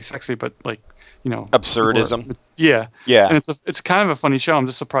sexy, but like Absurdism. more, yeah. Yeah. And it's kind of a funny show. I'm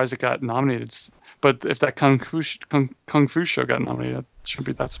just surprised it got nominated. But if that Kung Fu show got nominated, I shouldn't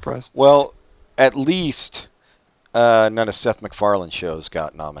be that surprised. Well, at least none of Seth MacFarlane shows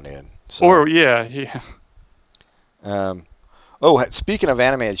got nominated. So, Or yeah. Speaking of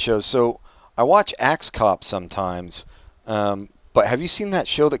animated shows, so I watch Axe Cop sometimes, but have you seen that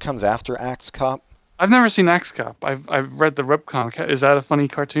show that comes after Axe Cop? I've never seen Axe Cop. I've read the webcomic. Is that a funny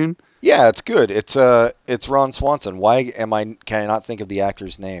cartoon? Yeah, it's good. It's Ron Swanson. Can I not think of the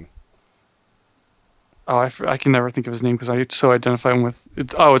actor's name? Oh, I can never think of his name because I so identify him with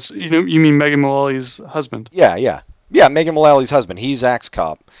it. Oh, it's you mean Megan Mullally's husband? Yeah. Megan Mullally's husband. He's Axe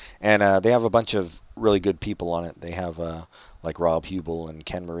Cop, and they have a bunch of really good people on it. They have like Rob Hubel and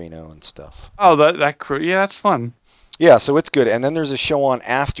Ken Marino and stuff. Oh, that crew. Yeah, that's fun. Yeah, so it's good. And then there's a show on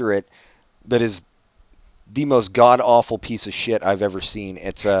after it that is the most god awful piece of shit I've ever seen.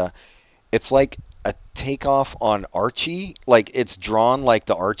 It's like a takeoff on Archie. Like it's drawn like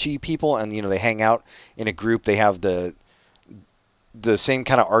the Archie people, and they hang out in a group. They have the same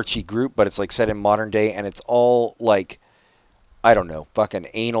kind of Archie group, but it's like set in modern day, and it's all like, I don't know, fucking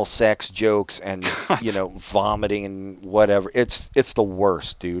anal sex jokes and vomiting and whatever. It's the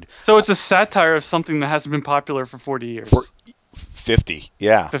worst, dude. So it's a satire of something that hasn't been popular for 40 years. For 50,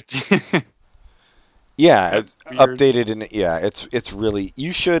 yeah. 50. Yeah, it's updated and it's really,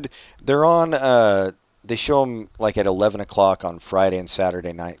 you should. They're on. They show them like at 11 o'clock on Friday and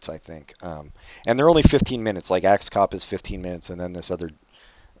Saturday nights, I think. And they're only 15 minutes. Like Axe Cop is 15 minutes, and then this other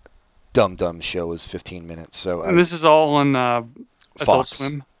dumb show is 15 minutes. So and this is all on Adult Fox.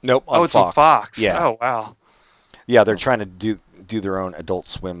 Swim. Nope, on it's Fox. on Fox. Yeah. Oh wow. Yeah, they're trying to do their own Adult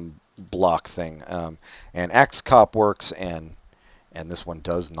Swim block thing. And Axe Cop works, and this one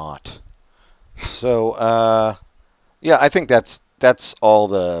does not. So, I think that's all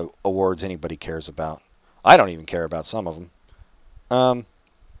the awards anybody cares about. I don't even care about some of them.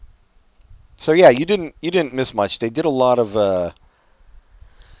 So yeah, you didn't miss much. They did a lot of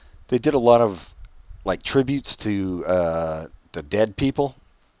like tributes to the dead people.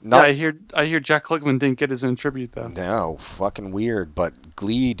 I hear Jack Klugman didn't get his own tribute though. No, fucking weird. But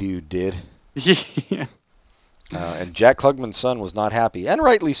Glee dude did. Yeah. And Jack Klugman's son was not happy, and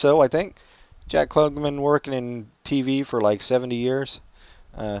rightly so, I think. Jack Klugman working in TV for like 70 years.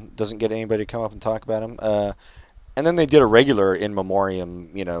 Doesn't get anybody to come up and talk about him. And then they did a regular in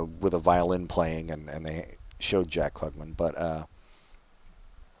memoriam, with a violin playing, and they showed Jack Klugman. But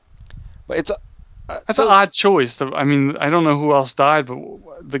it's that's an odd choice. I mean, I don't know who else died, but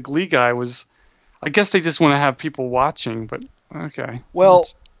the Glee guy was. I guess they just want to have people watching, but okay. Well,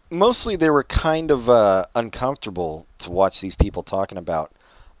 mostly they were kind of uncomfortable to watch these people talking about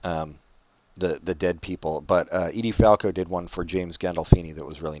the dead people, but Edie Falco did one for James Gandolfini that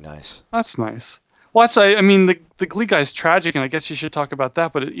was really nice. That's nice. Well, I mean, the Glee guy's tragic, and I guess you should talk about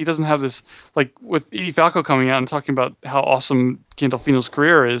that, but he doesn't have this, like, with Edie Falco coming out and talking about how awesome Gandolfino's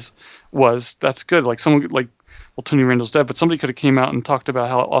career was, that's good. Like, someone, like, well, Tony Randall's dead, but somebody could have came out and talked about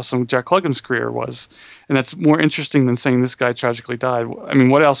how awesome Jack Klugman's career was, and that's more interesting than saying this guy tragically died. I mean,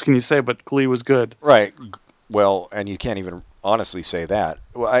 what else can you say but Glee was good? Right. Well, and you can't even honestly say that.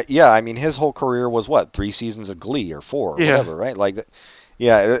 Well, I mean, his whole career was what, 3 seasons of Glee or 4 or whatever, right? Like,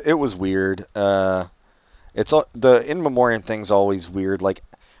 yeah, it was weird. It's the in memoriam thing's always weird. Like,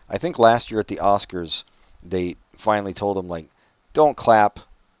 I think last year at the Oscars, they finally told him, like, don't clap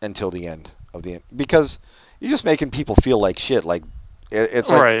until the end because you're just making people feel like shit. Like,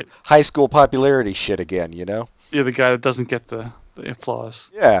 it's like high school popularity shit again, Yeah, the guy that doesn't get the applause.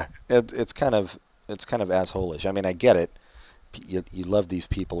 Yeah, it's kind of asshole-ish. I mean, I get it. You love these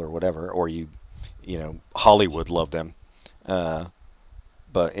people or whatever, or Hollywood love them.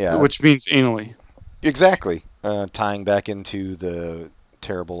 But yeah, which means anally. Exactly. Tying back into the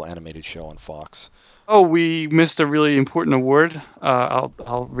terrible animated show on Fox. Oh, we missed a really important award.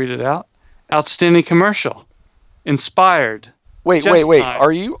 I'll read it out. Outstanding commercial. Inspired. Wait.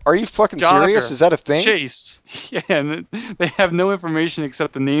 Are you fucking serious? Is that a thing? Chase. Yeah, and they have no information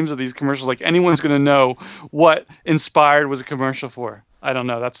except the names of these commercials. Like, anyone's going to know what Inspired was a commercial for. I don't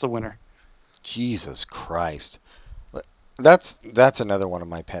know. That's the winner. Jesus Christ. That's another one of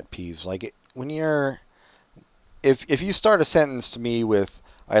my pet peeves. Like, when you're if you start a sentence to me with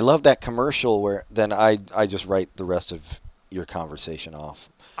 "I love that commercial," then I just write the rest of your conversation off.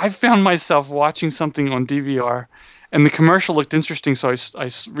 I found myself watching something on DVR, and the commercial looked interesting, so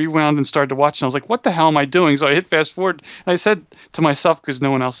I rewound and started to watch, and I was like, what the hell am I doing? So I hit fast forward, and I said to myself, because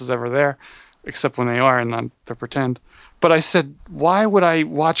no one else is ever there, except when they are, and they pretend. But I said, why would I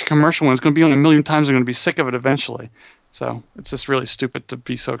watch a commercial when it's going to be on a million times? I'm going to be sick of it eventually. So it's just really stupid to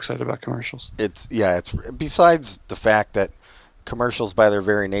be so excited about commercials. It's besides the fact that commercials by their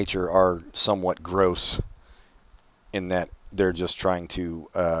very nature are somewhat gross in that they're just trying to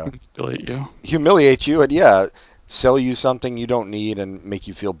humiliate you and sell you something you don't need and make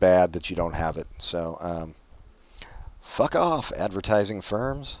you feel bad that you don't have it. So fuck off, advertising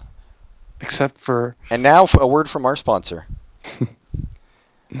firms. Except for... And now a word from our sponsor.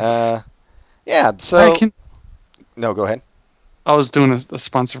 So... No, go ahead. I was doing a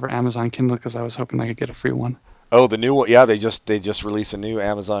sponsor for Amazon Kindle because I was hoping I could get a free one. Oh, the new one? Yeah, they just released a new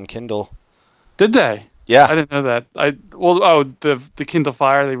Amazon Kindle. Did they? Yeah. I didn't know that. The Kindle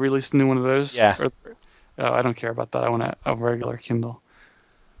Fire, they released a new one of those? Yeah. I don't care about that. I want a regular Kindle.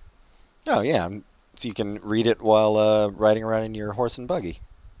 Oh, yeah. So you can read it while riding around in your horse and buggy.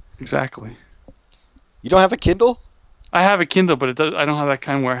 Exactly. You don't have a Kindle? I have a Kindle, but I don't have that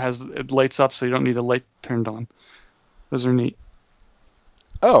kind where it lights up, so you don't need a light turned on. Those are neat.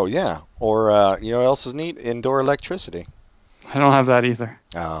 Oh, yeah. Or, you know what else is neat? Indoor electricity. I don't have that either.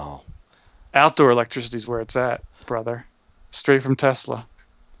 Oh. Outdoor electricity is where it's at, brother. Straight from Tesla.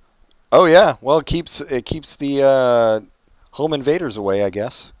 Oh, yeah. Well, it keeps the home invaders away, I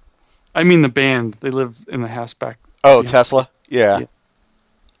guess. I mean the band. They live in the house back. Oh, Tesla? Yeah. Yeah.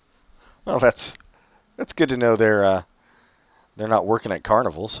 Well, that's good to know they're not working at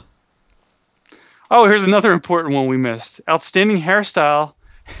carnivals. Oh, here's another important one we missed. Outstanding hairstyling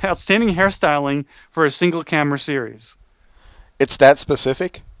for a single camera series. It's that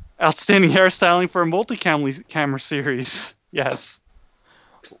specific? Outstanding hairstyling for a multi-camera series. Yes.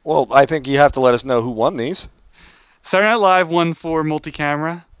 Well, I think you have to let us know who won these. Saturday Night Live won for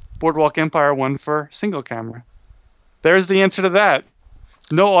multi-camera. Boardwalk Empire won for single camera. There's the answer to that.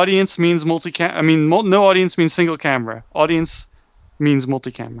 No audience means no audience means single camera. Audience means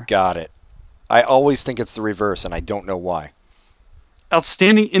multi-camera. Got it. I always think it's the reverse, and I don't know why.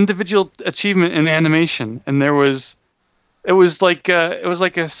 Outstanding individual achievement in animation, and it was like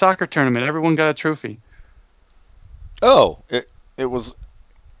a soccer tournament. Everyone got a trophy. Oh, it was.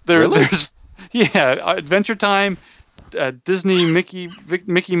 Really? Adventure Time, Disney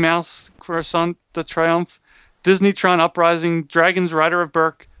Mickey Mouse Croissant de Triomphe, Disneytron Uprising, Dragons Rider of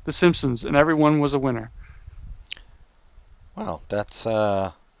Berk, The Simpsons, and everyone was a winner. Wow, that's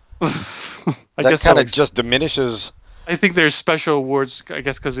I that guess kind of just diminishes. I think there's special awards, I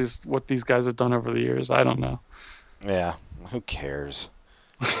guess, because what these guys have done over the years. I don't know. Yeah, who cares?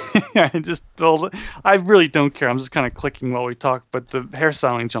 I really don't care. I'm just kind of clicking while we talk, but the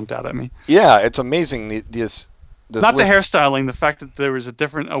hairstyling jumped out at me. Yeah, it's amazing. This not list. The hairstyling, the fact that there was a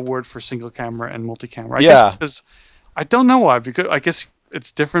different award for single camera and multi-camera. I Yeah. guess because I don't know why. Because I guess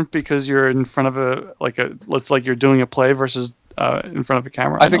it's different because you're in front of it's like you're doing a play versus in front of a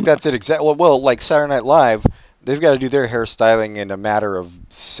camera. I think that's it exactly. Well, like Saturday Night Live, they've got to do their hairstyling in a matter of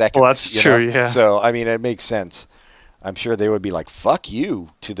seconds. Well, that's true. Yeah. So I mean, it makes sense. I'm sure they would be like, "Fuck you"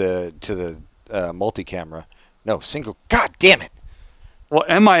 to the multi-camera. No, single. God damn it. Well,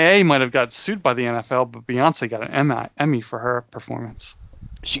 MIA might have got sued by the NFL, but Beyonce got an Emmy for her performance.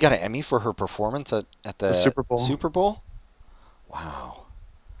 She got an Emmy for her performance at the Super Bowl. Super Bowl? Wow.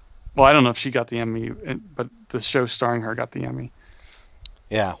 Well, I don't know if she got the Emmy, but the show starring her got the Emmy.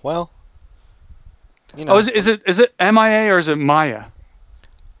 Yeah. Well. You know. Oh, is it MIA or is it Maya?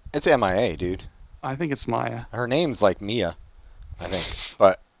 It's MIA, dude. I think it's Maya. Her name's like Mia, I think,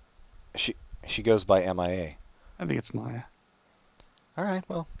 but she goes by MIA. I think it's Maya. All right,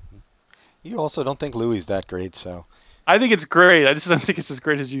 well, you also don't think Louis that great, so. I think it's great. I just don't think it's as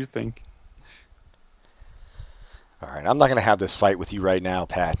great as you think. All right, I'm not gonna have this fight with you right now,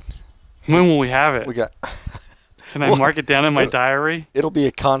 Pat. When will we have it? We got. Can I mark it down in my diary? It'll be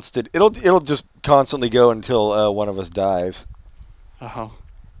a constant. It'll just constantly go until one of us dies. Oh.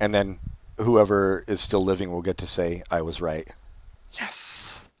 And then whoever is still living will get to say, I was right.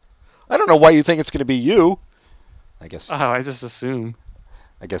 Yes. I don't know why you think it's going to be you. I guess. Oh, I just assume.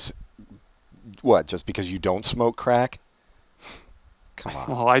 I guess. What? Just because you don't smoke crack? Come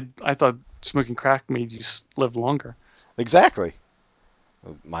on. Well, I thought smoking crack made you live longer. Exactly.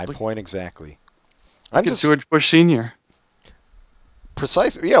 My point exactly. I'm just George Bush Sr.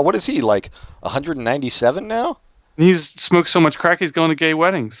 Precisely. Yeah, what is he, like 197 now? He's smoked so much crack he's going to gay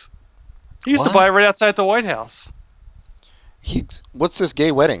weddings. He used to buy it right outside the White House. What's this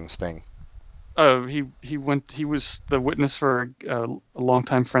gay weddings thing? He went. He was the witness for a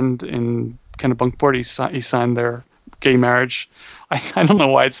longtime friend in Kennebunkport. He signed their gay marriage. I don't know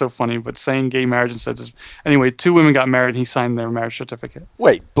why it's so funny, but saying gay marriage instead is anyway. 2 women got married. And he signed their marriage certificate.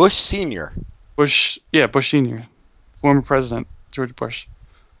 Wait, Bush Senior. Bush Senior, former President George Bush.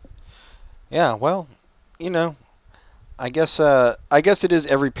 Yeah, well, I guess it is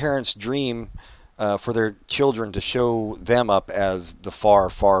every parent's dream for their children to show them up as the far,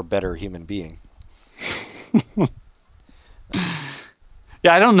 far better human being.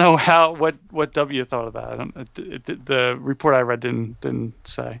 Yeah, I don't know what W thought of that. I don't. The report I read didn't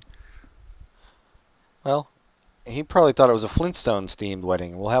say. Well, he probably thought it was a Flintstones themed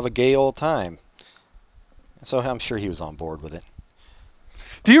wedding. We'll have a gay old time. So I'm sure he was on board with it.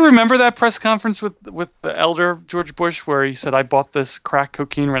 Do you remember that press conference with the elder George Bush where he said, "I bought this crack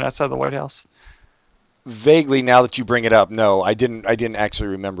cocaine right outside the White House"? Vaguely, now that you bring it up, no, I didn't actually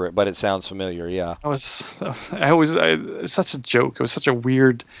remember it, but it sounds familiar. Yeah. It's such a joke. It was such a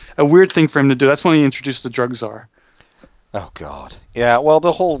weird thing for him to do. That's when he introduced the drug czar. Oh God. Yeah. Well,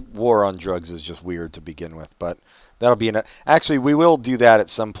 the whole war on drugs is just weird to begin with, but that'll be actually, we will do that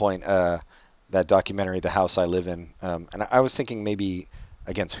at some point. That documentary, The House I Live In, and I was thinking maybe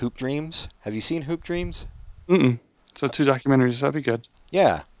against Hoop Dreams. Have you seen Hoop Dreams? Mm-mm. So 2 documentaries. That'd be good.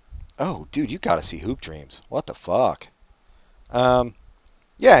 Yeah. Oh, dude, you got to see Hoop Dreams. What the fuck?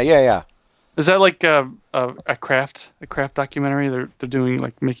 Yeah. Is that like a craft documentary? They're doing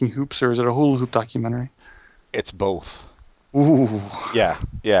like making hoops, or is it a hula hoop documentary? It's both. Ooh.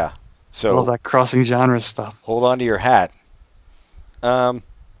 Yeah. So all that crossing genre stuff. Hold on to your hat. Yeah.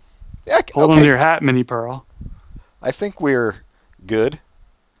 Hold on to your hat, Minnie Pearl. I think we're good.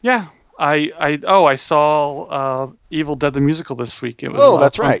 Yeah. I saw Evil Dead the musical this week. It was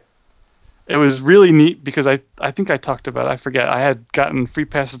that's right. It was really neat because I think I talked about it. I forget. I had gotten free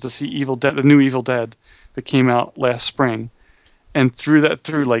passes to see Evil Dead, the new Evil Dead that came out last spring. And through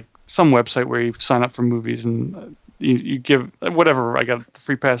like some website where you sign up for movies and you give whatever, I got a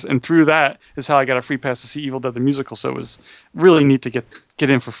free pass. And through that is how I got a free pass to see Evil Dead the musical. So it was really neat to get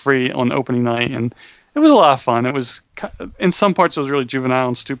in for free on opening night. And it was a lot of fun. It was, in some parts it was really juvenile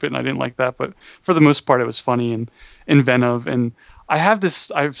and stupid, and I didn't like that. But for the most part, it was funny and inventive. And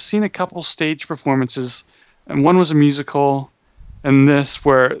I've seen a couple stage performances, and one was a musical, and this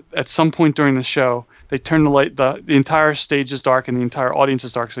where at some point during the show they turn the light, the entire stage is dark and the entire audience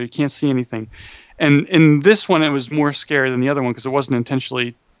is dark, so you can't see anything. And in this one, it was more scary than the other one because it wasn't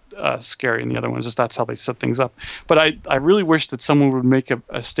intentionally scary in the other ones. Just that's how they set things up. But I really wish that someone would make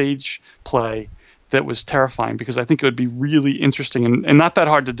a stage play that was terrifying, because I think it would be really interesting and not that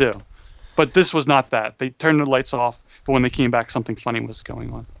hard to do. But this was not that. They turned the lights off, but when they came back, something funny was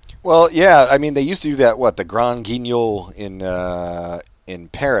going on. Well, yeah, I mean, they used to do that, the Grand Guignol in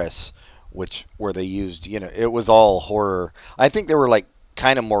Paris, where they used, it was all horror. I think they were like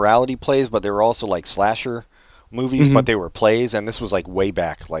kind of morality plays, but they were also like slasher movies, but they were plays, and this was like way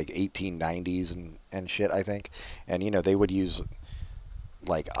back, like 1890s and shit, I think. And, they would use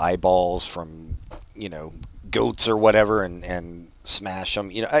like eyeballs from, goats or whatever and smash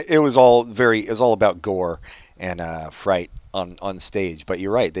them. It was all about gore and fright on stage. But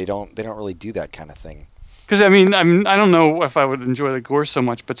you're right, they don't really do that kind of thing. Because I don't know if I would enjoy the gore so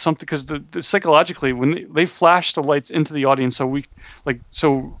much, but something, because the psychologically when they flash the lights into the audience,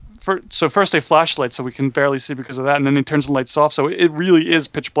 so first they flash lights so we can barely see because of that, and then they turn the lights off, so it really is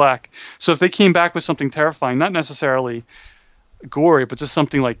pitch black. So if they came back with something terrifying, not necessarily gory, but just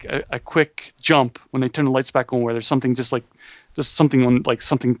something like a quick jump when they turn the lights back on, where there's something just something on, like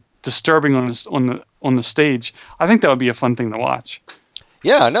something disturbing on the stage, I think that would be a fun thing to watch.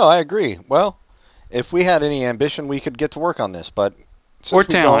 Yeah, no, I agree. Well, if we had any ambition, we could get to work on this, but or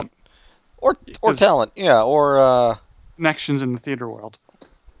talent, or talent, yeah, or connections in the theater world.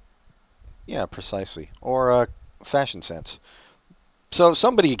 Yeah, precisely, or fashion sense. So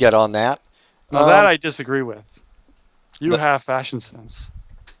somebody get on that. Now that I disagree with. You have fashion sense.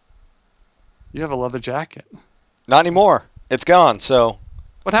 You have a leather jacket. Not anymore. It's gone. So.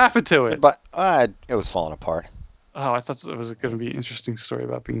 What happened to it? But it was falling apart. Oh, I thought it was going to be an interesting story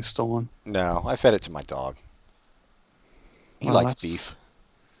about being stolen. No, I fed it to my dog. He likes beef.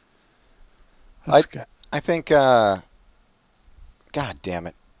 That's good. I think. God damn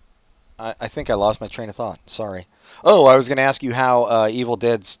it! I think I lost my train of thought. Sorry. Oh, I was going to ask you how Evil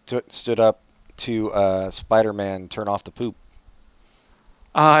Dead stood up to Spider-Man Turn Off the Poop.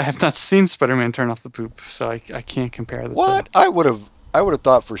 I have not seen Spider-Man Turn Off the Poop, so I can't compare the What? two. I would have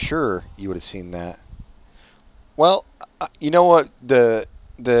thought for sure you would have seen that. Well, you know what, the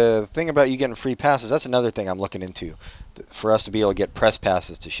the thing about you getting free passes, that's another thing I'm looking into. For us to be able to get press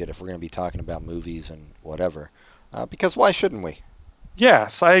passes to shit if we're going to be talking about movies and whatever. Because why shouldn't we?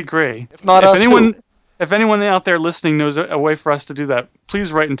 Yes, I agree. If not us, who? If anyone out there listening knows a way for us to do that,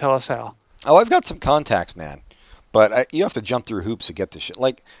 please write and tell us how. Oh, I've got some contacts, man. But you have to jump through hoops to get this shit.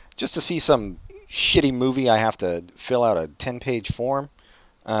 Like, just to see some shitty movie, I have to fill out a 10-page form.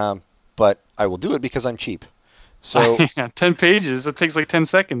 But I will do it because I'm cheap. So yeah, 10 pages. It takes like 10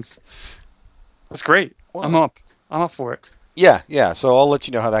 seconds. That's great. Well, I'm up. I'm up for it. Yeah. So I'll let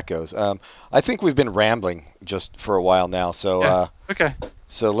you know how that goes. I think we've been rambling just for a while now. So Yeah. Okay.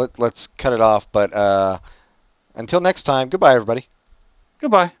 So let's cut it off. But until next time, goodbye, everybody.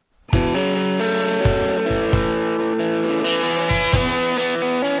 Goodbye.